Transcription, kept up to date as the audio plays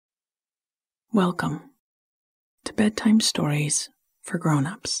Welcome to Bedtime Stories for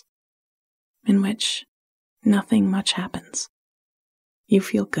Grown-Ups, in which nothing much happens. You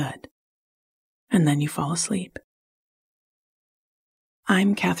feel good, and then you fall asleep.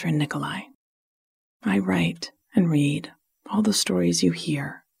 I'm Catherine Nicolai. I write and read all the stories you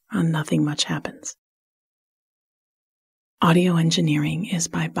hear on Nothing Much Happens. Audio engineering is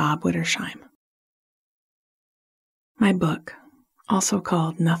by Bob Wittersheim. My book, also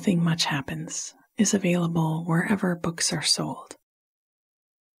called Nothing Much Happens, is available wherever books are sold.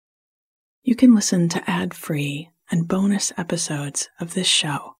 You can listen to ad-free and bonus episodes of this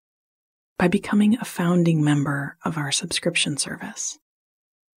show by becoming a founding member of our subscription service.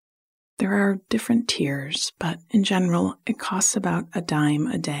 There are different tiers, but in general, it costs about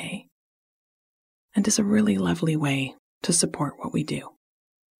 $0.10 a day and is a really lovely way to support what we do.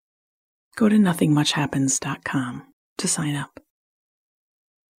 Go to nothingmuchhappens.com to sign up.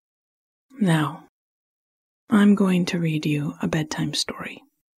 Now, I'm going to read you a bedtime story.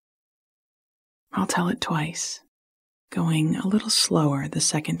 I'll tell it twice, going a little slower the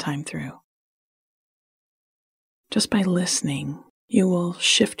second time through. Just by listening, you will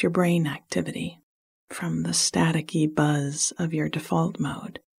shift your brain activity from the staticky buzz of your default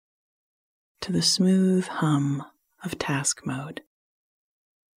mode to the smooth hum of task mode,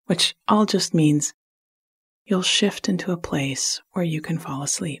 which all just means you'll shift into a place where you can fall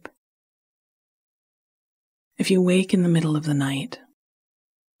asleep. If you wake in the middle of the night,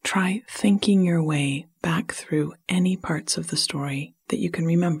 try thinking your way back through any parts of the story that you can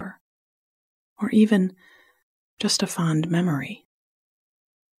remember, or even just a fond memory.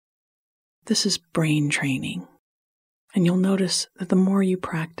 This is brain training, and you'll notice that the more you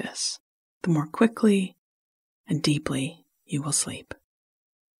practice, the more quickly and deeply you will sleep.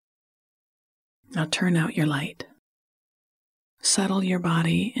 Now turn out your light. Settle your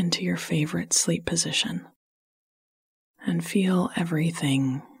body into your favorite sleep position and feel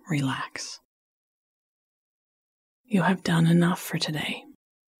everything relax. You have done enough for today.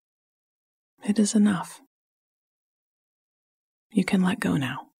 It is enough. You can let go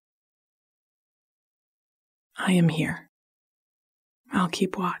now. I am here. I'll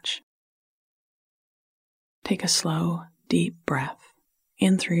keep watch. Take a slow, deep breath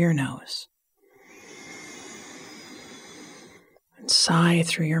in through your nose and sigh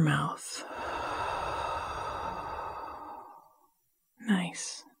through your mouth.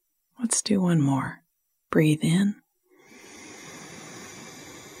 Nice. Let's do one more. Breathe in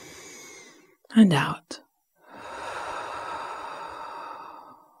and out.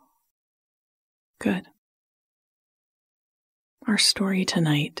 Good. Our story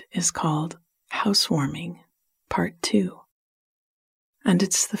tonight is called Housewarming, Part 2. And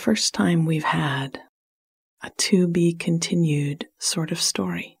it's the first time we've had a to-be-continued sort of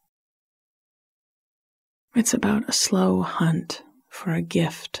story. It's about a slow hunt for a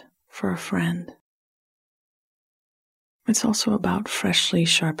gift for a friend. It's also about freshly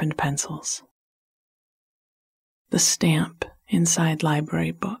sharpened pencils, the stamp inside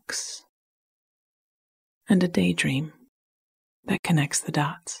library books, and a daydream that connects the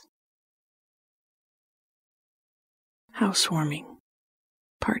dots. Housewarming,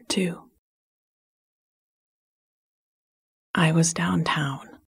 Part 2. I was downtown,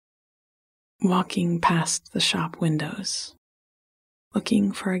 walking past the shop windows,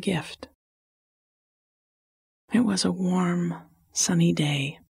 looking for a gift. It was a warm, sunny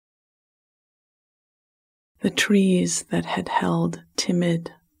day. The trees that had held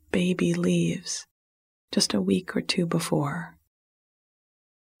timid baby leaves just a week or two before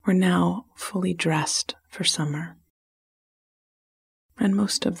were now fully dressed for summer, and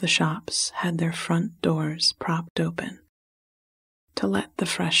most of the shops had their front doors propped open to let the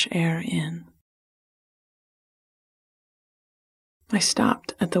fresh air in. I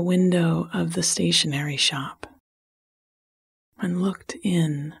stopped at the window of the stationery shop and looked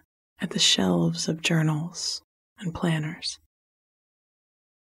in at the shelves of journals and planners.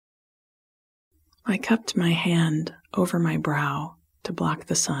 I cupped my hand over my brow to block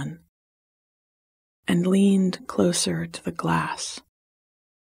the sun and leaned closer to the glass,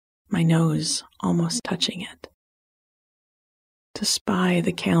 my nose almost touching it, to spy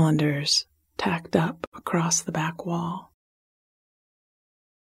the calendars tacked up across the back wall.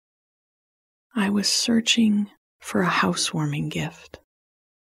 I was searching for a housewarming gift,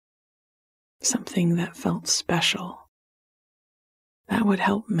 something that felt special, that would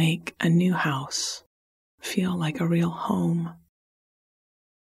help make a new house feel like a real home.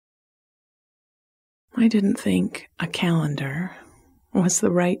 I didn't think a calendar was the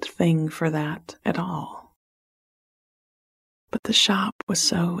right thing for that at all. But the shop was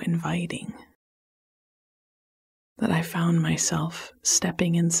so inviting, that I found myself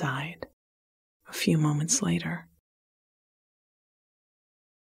stepping inside a few moments later.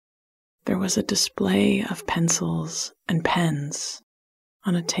 There was a display of pencils and pens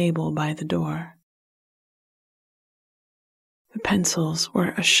on a table by the door. The pencils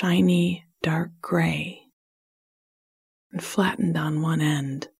were a shiny dark gray, and flattened on one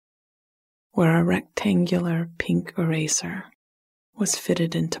end, where a rectangular pink eraser was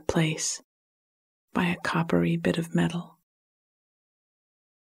fitted into place by a coppery bit of metal.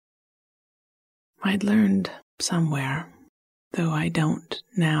 I'd learned somewhere, though I don't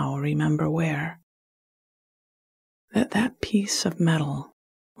now remember where, that piece of metal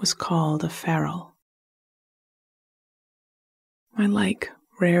was called a ferrule. I like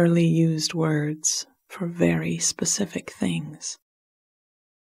rarely used words for very specific things,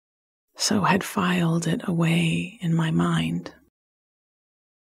 so had filed it away in my mind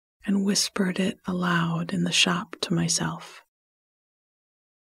and whispered it aloud in the shop to myself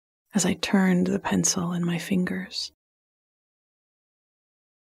as I turned the pencil in my fingers.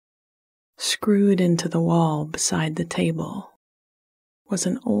 Screwed into the wall beside the table was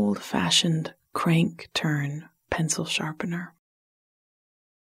an old-fashioned crank-turn pencil sharpener,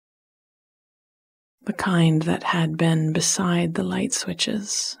 the kind that had been beside the light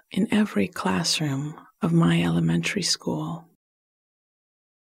switches in every classroom of my elementary school.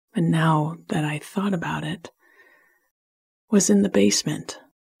 And now that I thought about it, was in the basement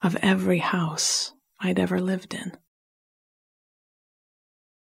of every house I'd ever lived in.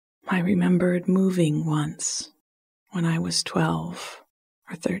 I remembered moving once when I was 12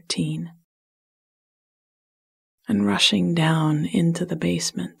 or 13 and rushing down into the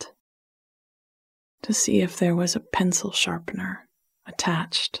basement to see if there was a pencil sharpener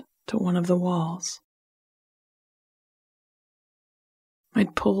attached to one of the walls.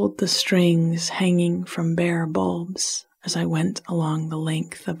 I'd pulled the strings hanging from bare bulbs as I went along the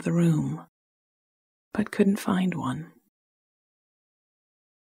length of the room, but couldn't find one.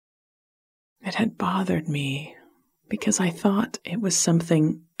 It had bothered me because I thought it was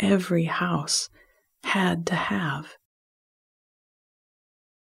something every house had to have.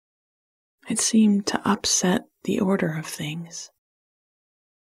 It seemed to upset the order of things.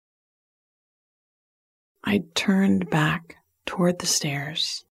 I turned back toward the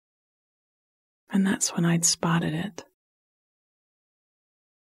stairs, and that's when I'd spotted it,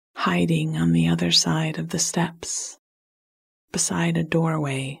 hiding on the other side of the steps, beside a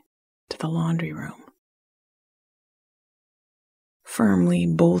doorway to the laundry room, firmly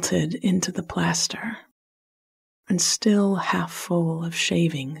bolted into the plaster and still half full of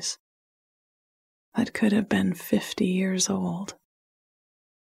shavings that could have been 50 years old.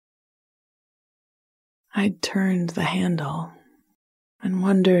 I'd turned the handle and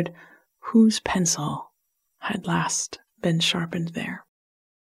wondered whose pencil had last been sharpened there.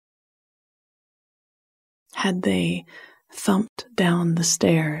 Had they thumped down the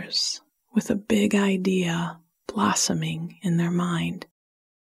stairs with a big idea blossoming in their mind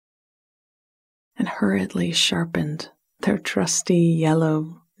and hurriedly sharpened their trusty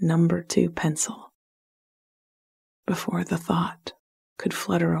yellow No. 2 pencil before the thought could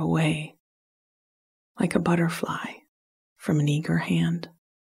flutter away like a butterfly from an eager hand?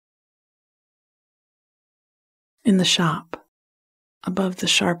 In the shop, above the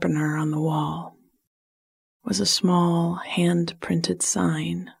sharpener on the wall, was a small hand-printed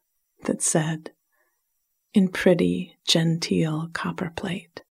sign that said, in pretty, genteel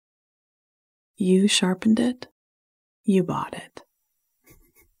copperplate, "You sharpened it, you bought it."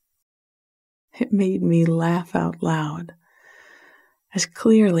 It made me laugh out loud, as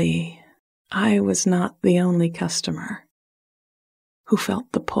clearly I was not the only customer who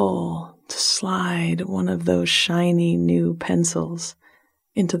felt the pull to slide one of those shiny new pencils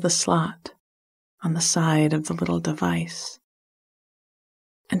into the slot on the side of the little device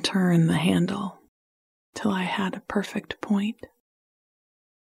and turn the handle till I had a perfect point.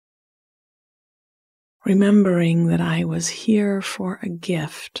 Remembering that I was here for a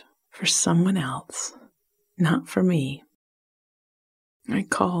gift for someone else, not for me, I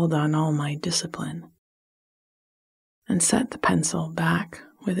called on all my discipline and set the pencil back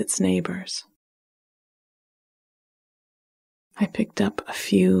with its neighbors. I picked up a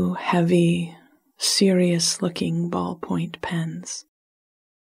few heavy, serious-looking ballpoint pens,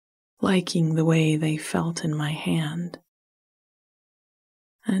 liking the way they felt in my hand,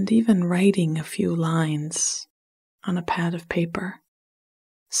 and even writing a few lines on a pad of paper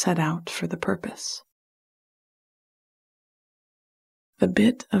set out for the purpose. The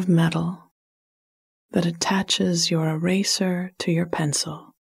bit of metal that attaches your eraser to your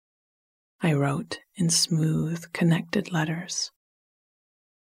pencil I wrote in smooth, connected letters,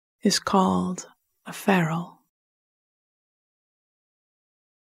 is called a ferule.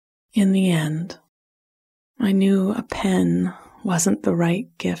 In the end, I knew a pen wasn't the right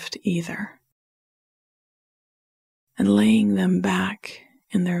gift either, and laying them back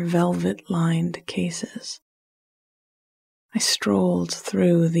in their velvet-lined cases, I strolled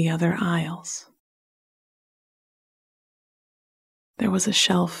through the other aisles. There was a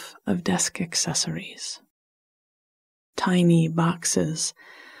shelf of desk accessories, tiny boxes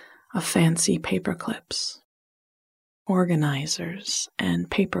of fancy paper clips, organizers, and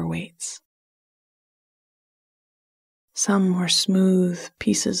paperweights. Some were smooth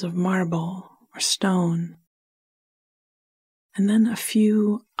pieces of marble or stone, and then a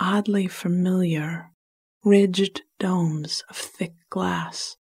few oddly familiar, ridged domes of thick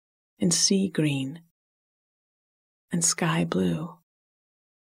glass in sea green and sky blue.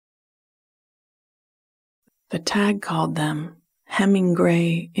 The tag called them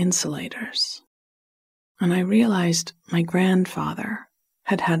Hemingray insulators, and I realized my grandfather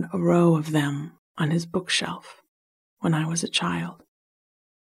had had a row of them on his bookshelf when I was a child.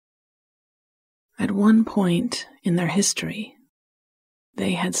 At one point in their history,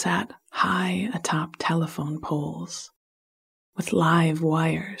 they had sat high atop telephone poles with live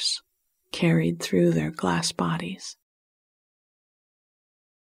wires carried through their glass bodies.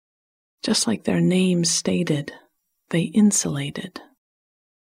 Just like their names stated, they insulated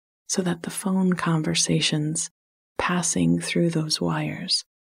so that the phone conversations passing through those wires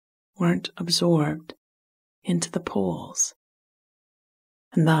weren't absorbed into the poles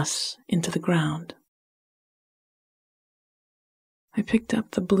and thus into the ground. I picked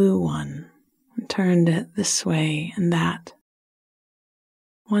up the blue one and turned it this way and that,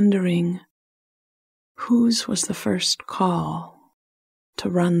 wondering whose was the first call to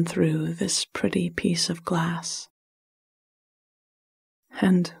run through this pretty piece of glass.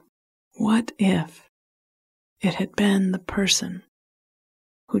 And what if it had been the person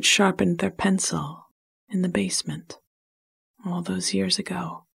who'd sharpened their pencil in the basement all those years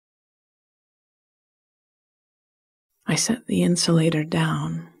ago? I set the insulator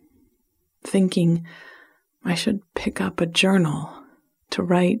down, thinking I should pick up a journal to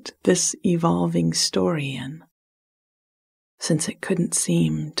write this evolving story in, since it couldn't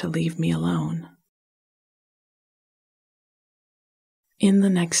seem to leave me alone. In the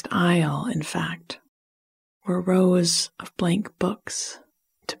next aisle, in fact, were rows of blank books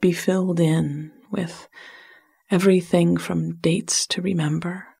to be filled in with everything from dates to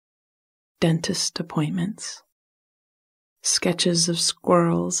remember, dentist appointments, sketches of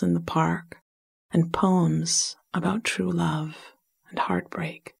squirrels in the park, and poems about true love and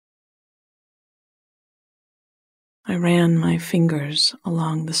heartbreak. I ran my fingers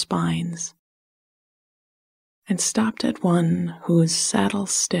along the spines and stopped at one whose saddle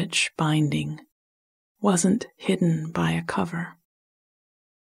stitch binding wasn't hidden by a cover.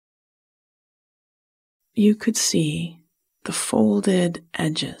 You could see the folded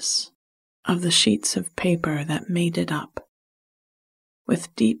edges of the sheets of paper that made it up,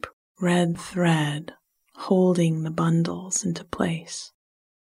 with deep red thread holding the bundles into place.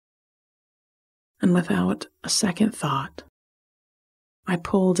 And without a second thought, I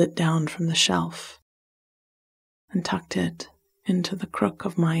pulled it down from the shelf and tucked it into the crook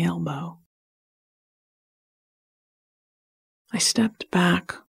of my elbow. I stepped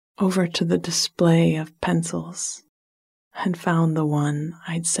back over to the display of pencils and found the one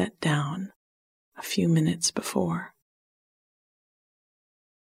I'd set down a few minutes before.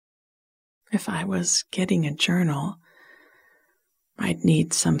 If I was getting a journal, I'd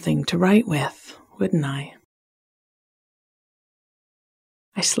need something to write with, wouldn't I?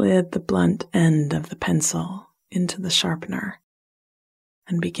 I slid the blunt end of the pencil into the sharpener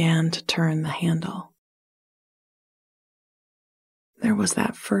and began to turn the handle. There was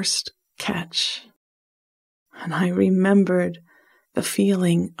that first catch, and I remembered the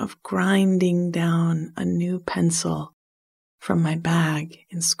feeling of grinding down a new pencil from my bag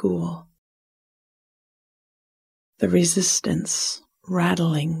in school. The resistance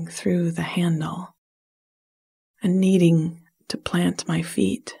rattling through the handle and needing to plant my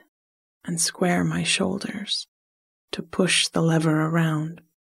feet and square my shoulders to push the lever around.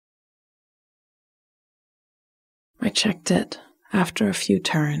 I checked it after a few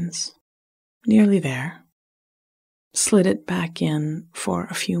turns, nearly there, slid it back in for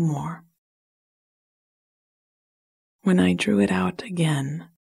a few more. When I drew it out again,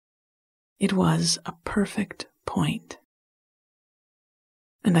 it was a perfect point,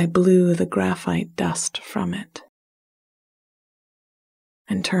 and I blew the graphite dust from it.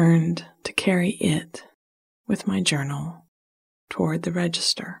 and turned to carry it with my journal toward the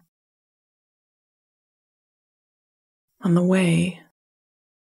register. On the way,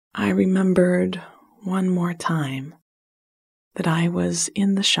 I remembered one more time that I was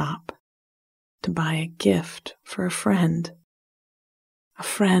in the shop to buy a gift for a friend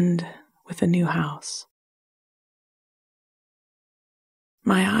with a new house.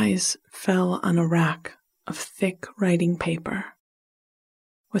 My eyes fell on a rack of thick writing paper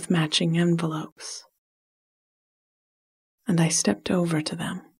with matching envelopes, and I stepped over to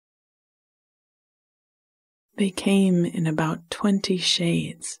them. They came in about 20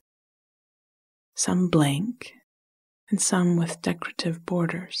 shades, some blank and some with decorative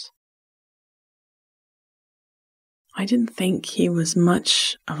borders. I didn't think he was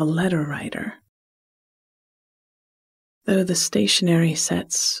much of a letter writer, though the stationery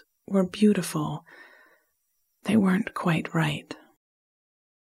sets were beautiful. They weren't quite right.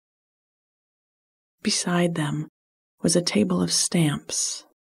 Beside them was a table of stamps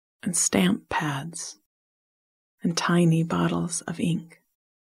and stamp pads and tiny bottles of ink.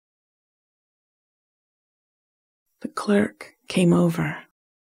 The clerk came over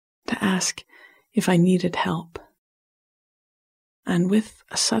to ask if I needed help, and with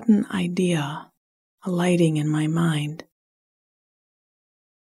a sudden idea alighting in my mind,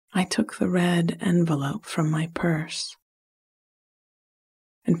 I took the red envelope from my purse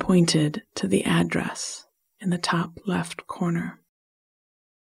and pointed to the address in the top left corner.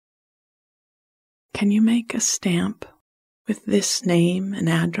 "Can you make a stamp with this name and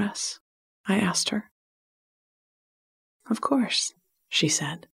address?" I asked her. "Of course," she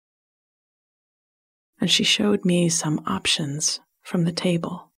said. And she showed me some options from the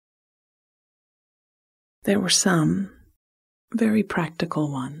table. There were some very practical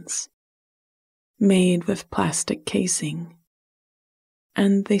ones, made with plastic casing,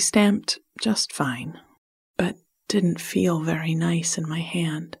 and they stamped just fine, but didn't feel very nice in my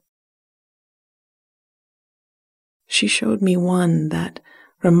hand. She showed me one that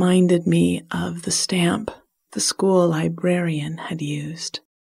reminded me of the stamp the school librarian had used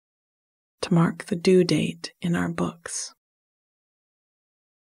to mark the due date in our books.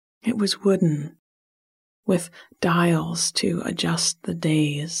 It was wooden, with dials to adjust the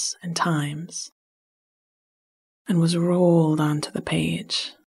days and times, and was rolled onto the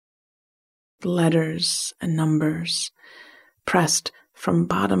page. The letters and numbers pressed from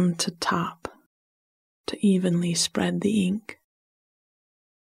bottom to top to evenly spread the ink.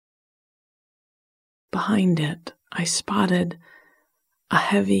 Behind it, I spotted a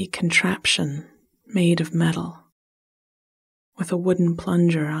heavy contraption made of metal, with a wooden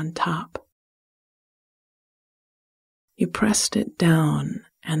plunger on top. You pressed it down,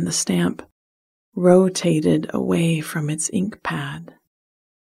 and the stamp rotated away from its ink pad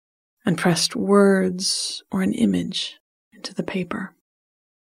and pressed words or an image into the paper.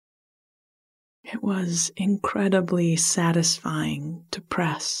 It was incredibly satisfying to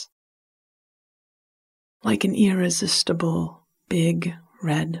press, like an irresistible big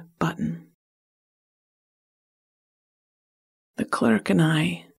red button. The clerk and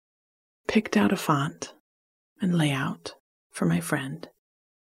I picked out a font and layout for my friend,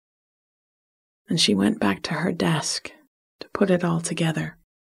 and she went back to her desk to put it all together.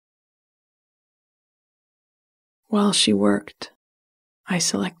 While she worked, I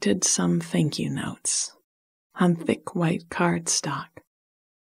selected some thank you notes on thick white cardstock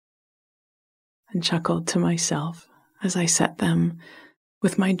and chuckled to myself as I set them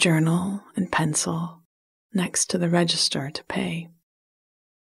with my journal and pencil next to the register to pay.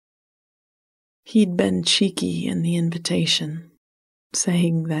 He'd been cheeky in the invitation,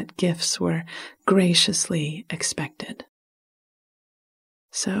 saying that gifts were graciously expected.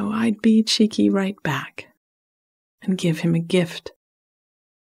 So I'd be cheeky right back and give him a gift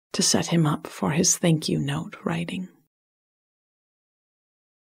to set him up for his thank you note writing.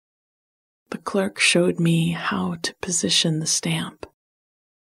 The clerk showed me how to position the stamp,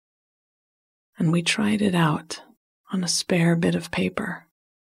 and we tried it out on a spare bit of paper,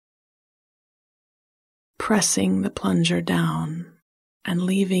 pressing the plunger down and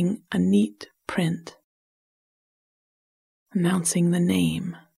leaving a neat print announcing the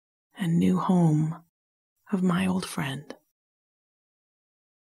name and new home of my old friend.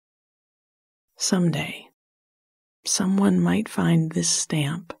 Someday, someone might find this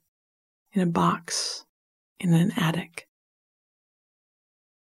stamp in a box in an attic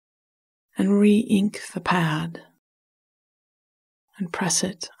and re-ink the pad and press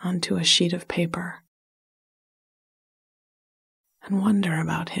it onto a sheet of paper and wonder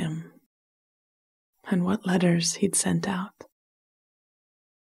about him and what letters he'd sent out.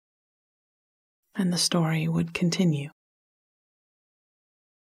 and the story would continue.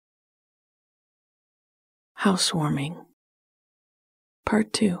 Housewarming,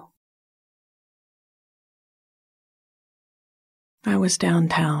 Part 2. I was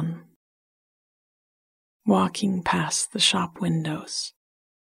downtown, walking past the shop windows,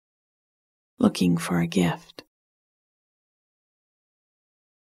 looking for a gift.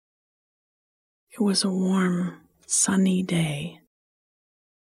 It was a warm, sunny day.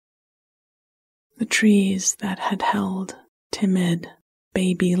 The trees that had held timid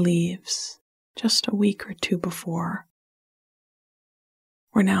baby leaves just a week or two before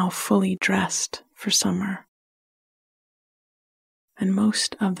were now fully dressed for summer, and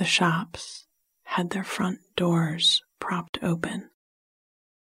most of the shops had their front doors propped open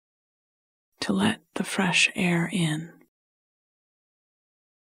to let the fresh air in.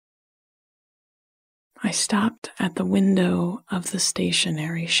 I stopped at the window of the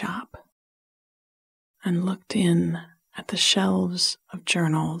stationery shop and looked in at the shelves of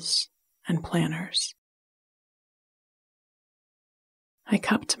journals and planners. I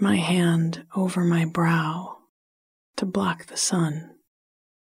cupped my hand over my brow to block the sun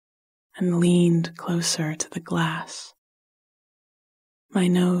and leaned closer to the glass, my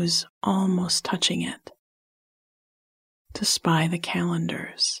nose almost touching it, to spy the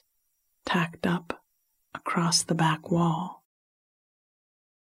calendars tacked up across the back wall.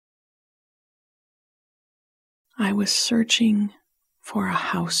 I was searching for a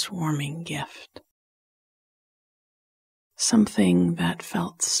housewarming gift, something that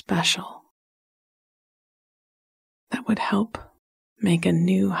felt special, that would help make a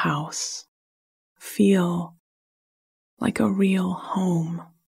new house feel like a real home.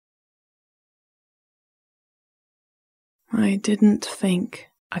 I didn't think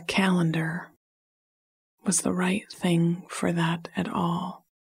a calendar was the right thing for that at all.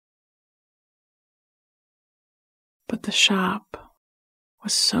 But the shop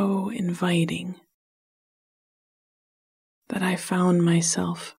was so inviting that I found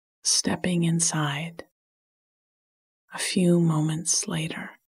myself stepping inside a few moments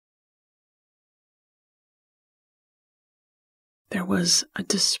later. There was a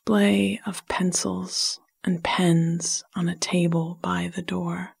display of pencils and pens on a table by the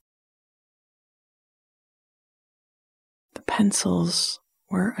door. The pencils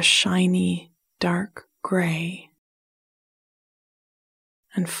were a shiny, dark gray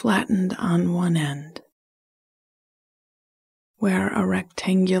and flattened on one end, where a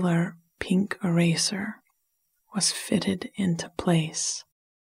rectangular pink eraser was fitted into place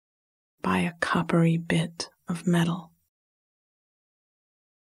by a coppery bit of metal.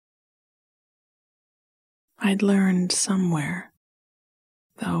 I'd learned somewhere,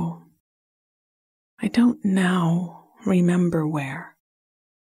 though I don't now remember where,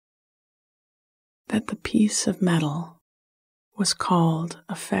 that the piece of metal was called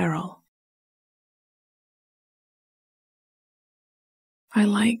a ferrule. I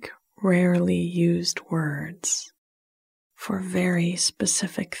like rarely used words for very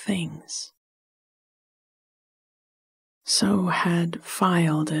specific things, so had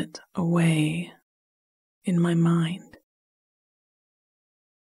filed it away in my mind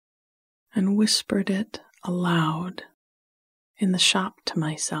and whispered it aloud in the shop to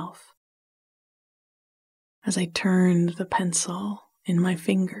myself as I turned the pencil in my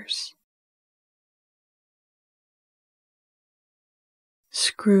fingers.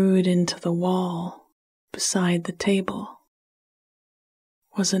 Screwed into the wall beside the table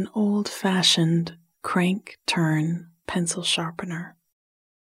was an old-fashioned crank-turn pencil sharpener,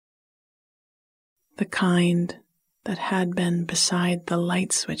 the kind that had been beside the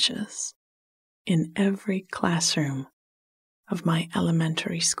light switches in every classroom of my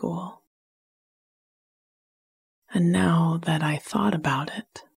elementary school. And now that I thought about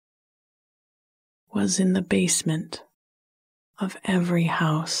it, was in the basement of every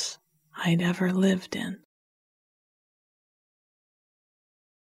house I'd ever lived in.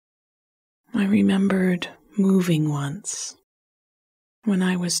 I remembered moving once when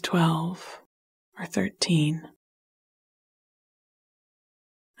I was 12 or 13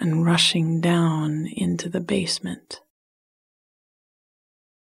 and rushing down into the basement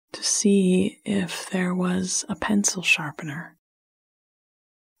to see if there was a pencil sharpener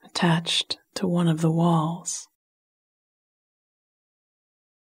attached to one of the walls.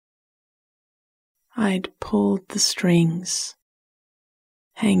 I'd pulled the strings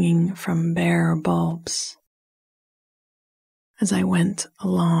hanging from bare bulbs as I went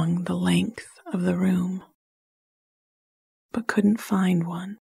along the length of the room, but couldn't find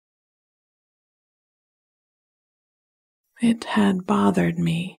one. It had bothered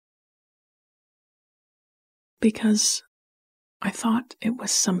me because I thought it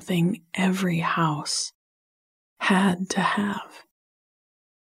was something every house had to have.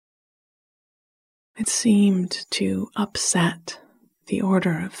 It seemed to upset the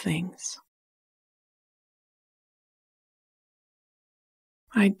order of things.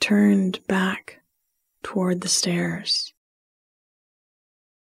 I turned back toward the stairs,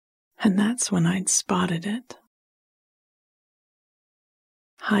 and that's when I'd spotted it,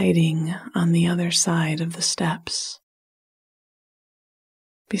 hiding on the other side of the steps,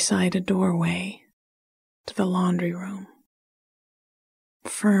 beside a doorway to the laundry room,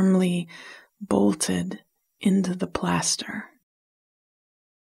 firmly bolted into the plaster,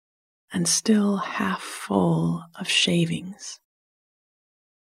 and still half full of shavings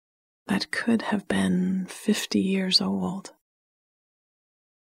that could have been 50 years old.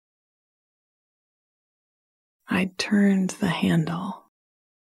 I turned the handle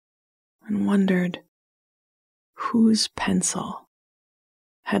and wondered whose pencil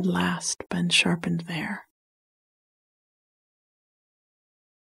had last been sharpened there.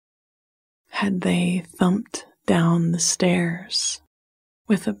 Had they thumped down the stairs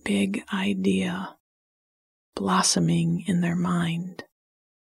with a big idea blossoming in their mind,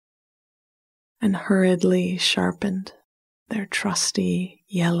 and hurriedly sharpened their trusty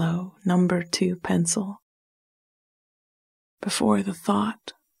yellow number 2 pencil before the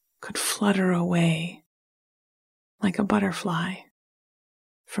thought could flutter away like a butterfly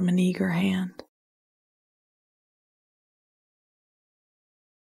from an eager hand?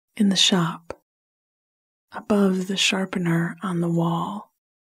 In the shop, above the sharpener on the wall,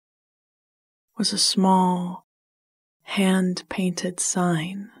 was a small, hand-painted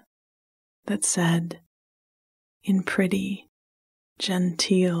sign that said, in pretty,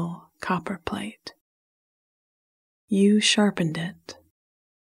 genteel copperplate, "You sharpened it.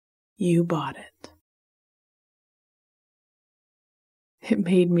 You bought it." It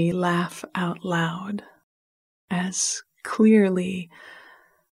made me laugh out loud, as clearly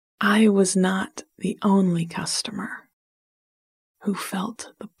I was not the only customer who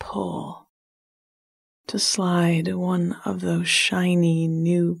felt the pull to slide one of those shiny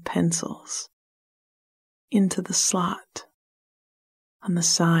new pencils into the slot on the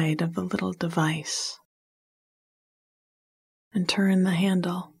side of the little device and turn the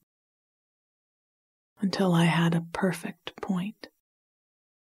handle until I had a perfect point.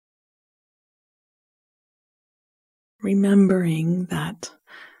 Remembering that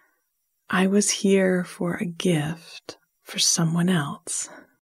I was here for a gift for someone else,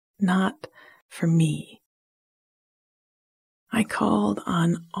 not for me, I called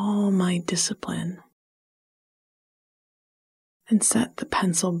on all my discipline and set the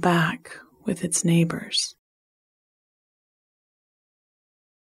pencil back with its neighbors.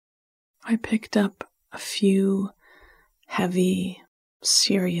 I picked up a few heavy,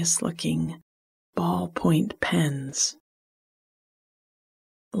 serious-looking ballpoint pens,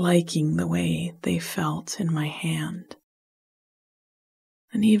 liking the way they felt in my hand,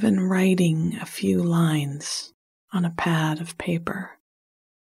 and even writing a few lines on a pad of paper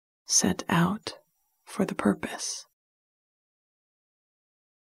set out for the purpose.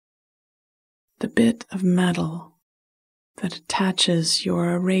 The bit of metal that attaches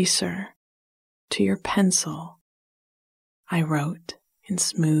your eraser to your pencil, I wrote in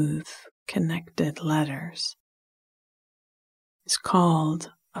smooth, connected letters, is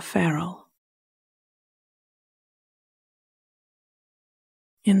called a ferrule.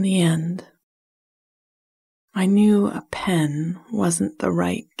 In the end, I knew a pen wasn't the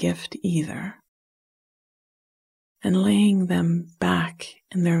right gift either, and laying them back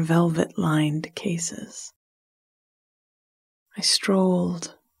in their velvet-lined cases, I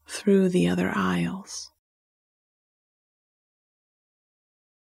strolled through the other aisles.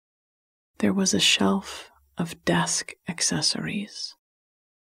 There was a shelf of desk accessories,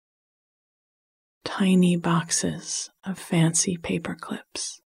 tiny boxes of fancy paper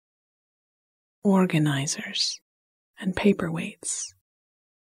clips, organizers, and paperweights.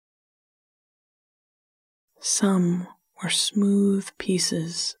 Some were smooth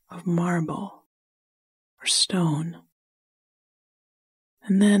pieces of marble or stone,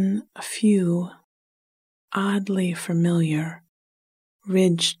 and then a few oddly familiar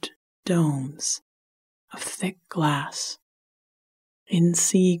ridged domes of thick glass in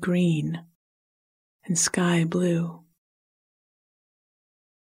sea green and sky blue.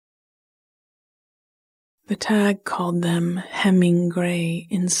 The tag called them Hemingway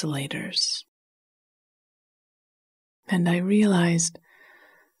insulators, and I realized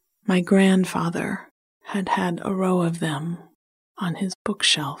my grandfather had had a row of them on his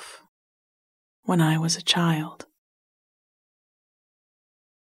bookshelf when I was a child.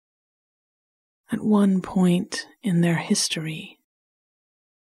 At one point in their history,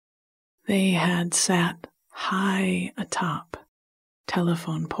 they had sat high atop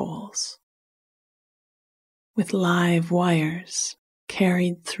telephone poles, with live wires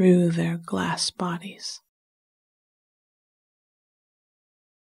carried through their glass bodies.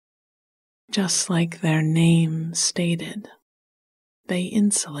 Just like their name stated, they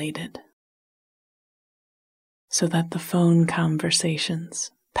insulated, so that the phone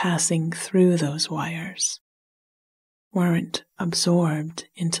conversations passing through those wires weren't absorbed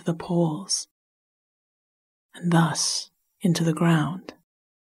into the poles and thus into the ground.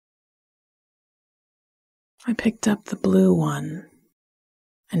 I picked up the blue one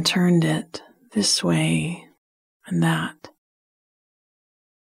and turned it this way and that,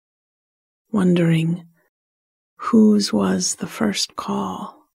 wondering whose was the first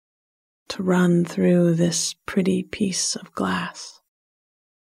call to run through this pretty piece of glass.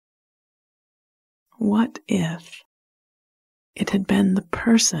 What if it had been the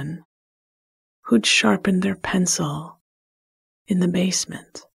person who'd sharpened their pencil in the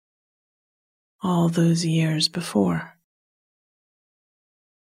basement all those years before?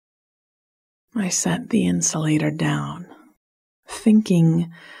 I set the insulator down,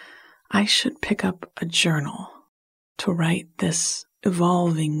 thinking I should pick up a journal to write this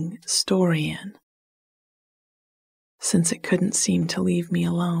evolving story in, since it couldn't seem to leave me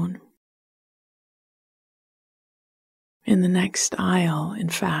alone. In the next aisle, in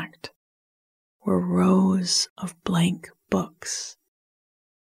fact, were rows of blank books,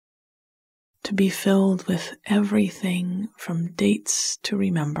 to be filled with everything from dates to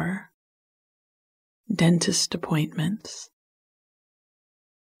remember, dentist appointments,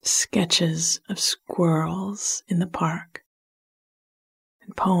 sketches of squirrels in the park,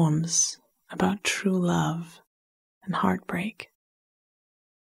 and poems about true love and heartbreak.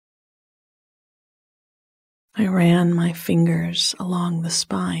 I ran my fingers along the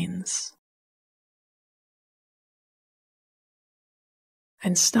spines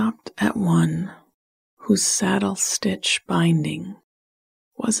and stopped at one whose saddle stitch binding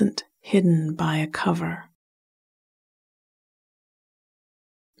wasn't hidden by a cover.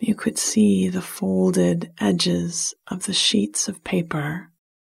 You could see the folded edges of the sheets of paper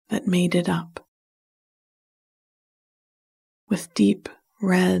that made it up, with deep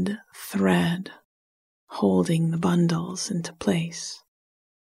red thread holding the bundles into place.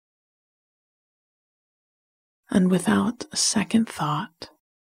 And without a second thought,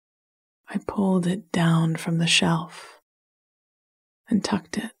 I pulled it down from the shelf and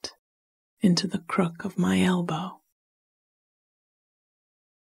tucked it into the crook of my elbow.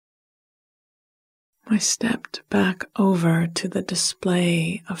 I stepped back over to the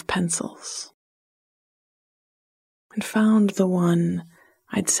display of pencils and found the one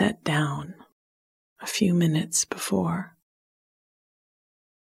I'd set down a few minutes before.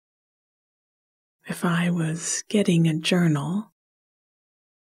 If I was getting a journal,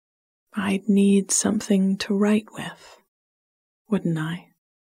 I'd need something to write with, wouldn't I?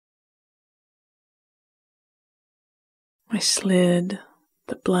 I slid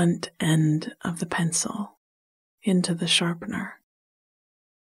the blunt end of the pencil into the sharpener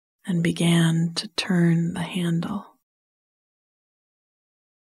and began to turn the handle.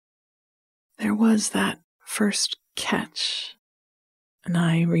 There was that first catch, and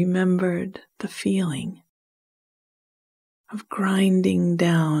I remembered the feeling of grinding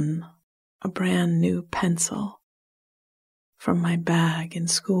down a brand new pencil from my bag in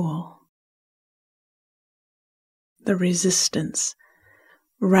school. The resistance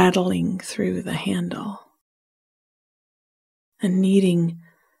rattling through the handle and needing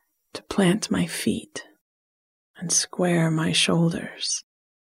to plant my feet and square my shoulders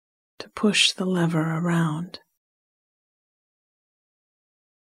to push the lever around.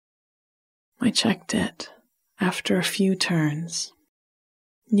 I checked it after a few turns,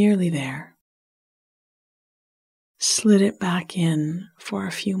 nearly there, slid it back in for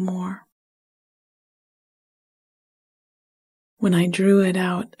a few more. When I drew it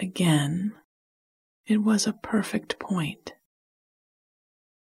out again, it was a perfect point,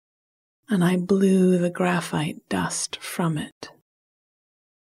 and I blew the graphite dust from it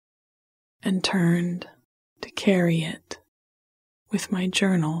and turned to carry it with my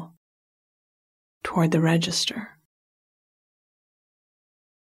journal toward the register.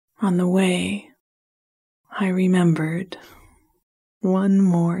 On the way, I remembered one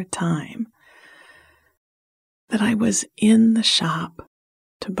more time that I was in the shop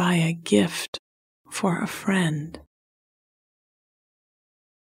to buy a gift for a friend.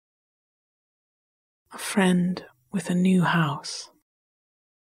 a friend with a new house.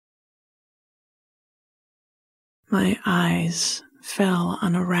 My eyes fell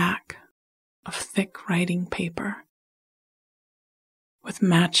on a rack of thick writing paper with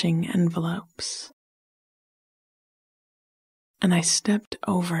matching envelopes, and I stepped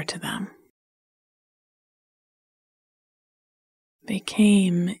over to them. They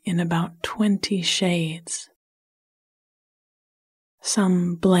came in about 20 shades,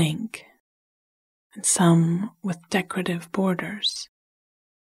 some blank and some with decorative borders.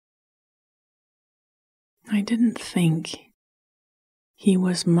 I didn't think he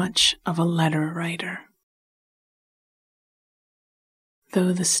was much of a letter writer,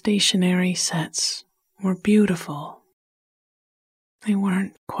 though the stationery sets were beautiful. They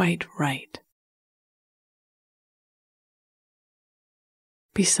weren't quite right.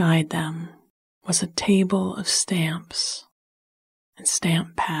 Beside them was a table of stamps and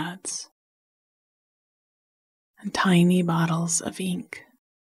stamp pads and tiny bottles of ink.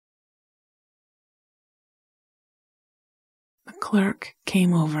 The clerk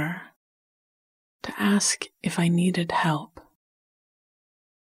came over to ask if I needed help,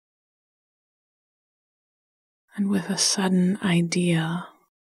 and with a sudden idea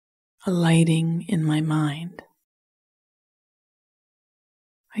alighting in my mind,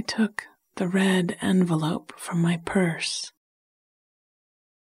 I took the red envelope from my purse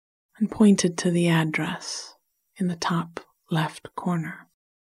and pointed to the address in the top left corner.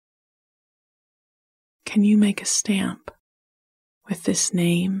 "Can you make a stamp with this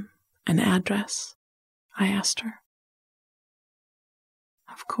name and address?" I asked her.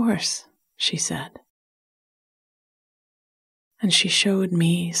 "Of course," she said. And she showed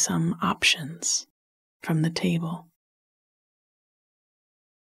me some options from the table.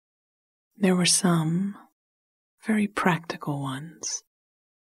 There were some very practical ones,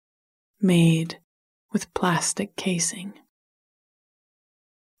 made with plastic casing,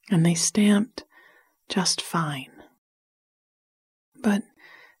 and they stamped just fine, but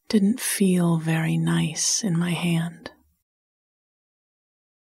didn't feel very nice in my hand.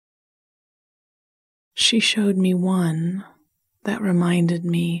 She showed me one that reminded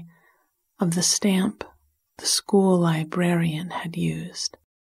me of the stamp the school librarian had used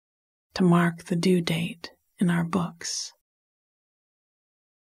to mark the due date in our books.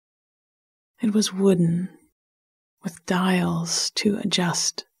 It was wooden, with dials to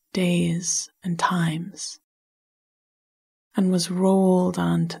adjust days and times, and was rolled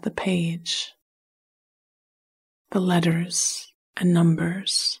onto the page. The letters and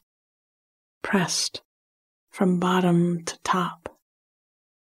numbers pressed from bottom to top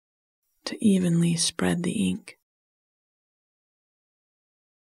to evenly spread the ink.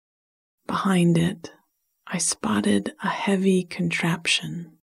 Behind it, I spotted a heavy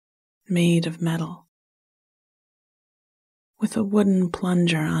contraption made of metal, with a wooden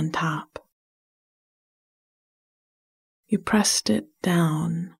plunger on top. You pressed it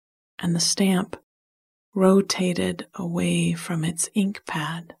down, and the stamp rotated away from its ink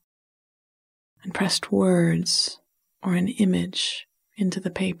pad and pressed words or an image into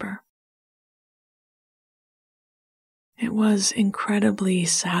the paper. It was incredibly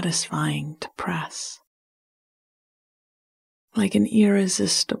satisfying to press, like an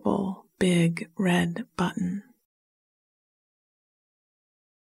irresistible big red button.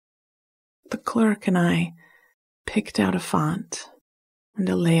 The clerk and I picked out a font and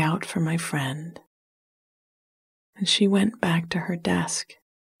a layout for my friend, and she went back to her desk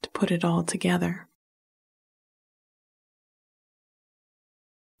to put it all together.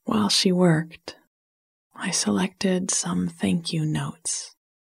 While she worked, I selected some thank you notes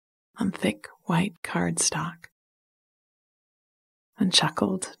on thick white cardstock and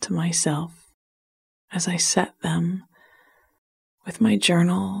chuckled to myself as I set them with my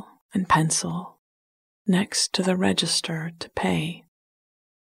journal and pencil next to the register to pay.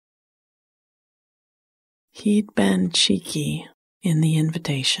 He'd been cheeky in the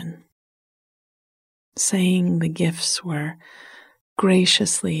invitation, saying the gifts were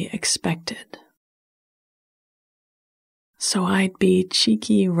graciously expected. So I'd be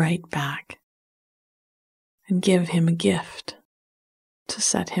cheeky right back and give him a gift to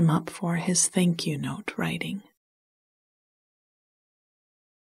set him up for his thank you note writing.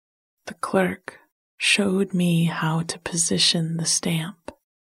 The clerk showed me how to position the stamp,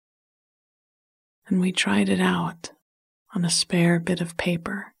 and we tried it out on a spare bit of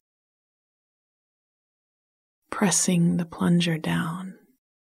paper, pressing the plunger down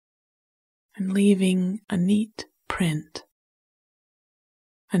and leaving a neat print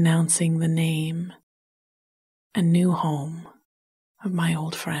announcing the name and new home of my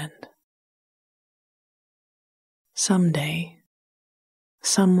old friend. someday,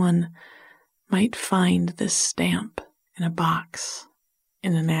 someone might find this stamp in a box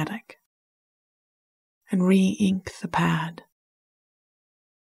in an attic and re-ink the pad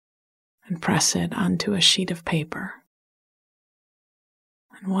and press it onto a sheet of paper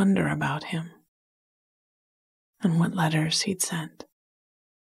and wonder about him and what letters he'd sent.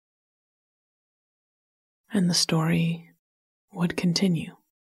 And the story would continue.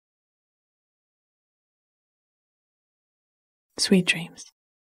 Sweet dreams.